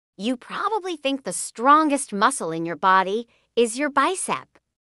You probably think the strongest muscle in your body is your bicep.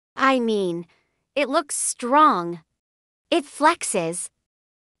 I mean, it looks strong. It flexes.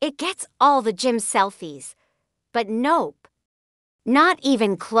 It gets all the gym selfies. But nope, not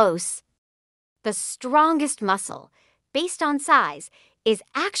even close. The strongest muscle, based on size, is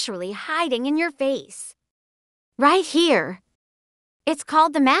actually hiding in your face. Right here. It's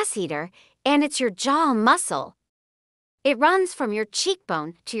called the masseter, and it's your jaw muscle. It runs from your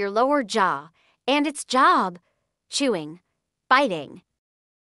cheekbone to your lower jaw, and its job, chewing, biting,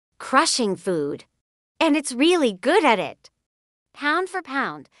 crushing food. And it's really good at it. Pound for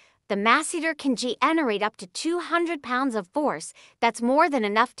pound, the masseter can generate up to 200 pounds of force that's more than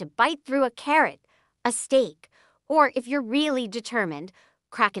enough to bite through a carrot, a steak, or if you're really determined,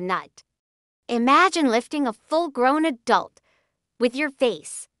 crack a nut. Imagine lifting a full-grown adult with your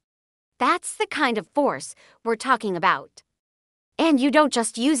face. That's the kind of force we're talking about. And you don't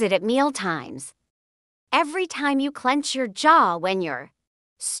just use it at meal times. Every time you clench your jaw when you're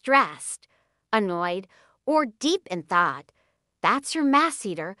stressed, annoyed, or deep in thought, that's your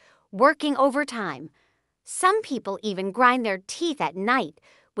masseter working overtime. Some people even grind their teeth at night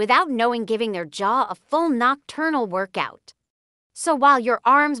without knowing, giving their jaw a full nocturnal workout. So while your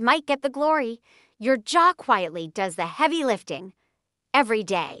arms might get the glory, your jaw quietly does the heavy lifting. Every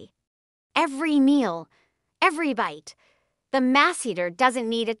day, every meal, every bite. The masseter doesn't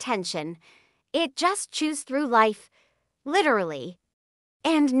need attention. It just chews through life, literally.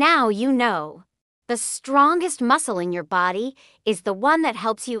 And now you know. The strongest muscle in your body is the one that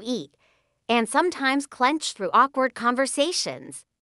helps you eat, and sometimes clench through awkward conversations.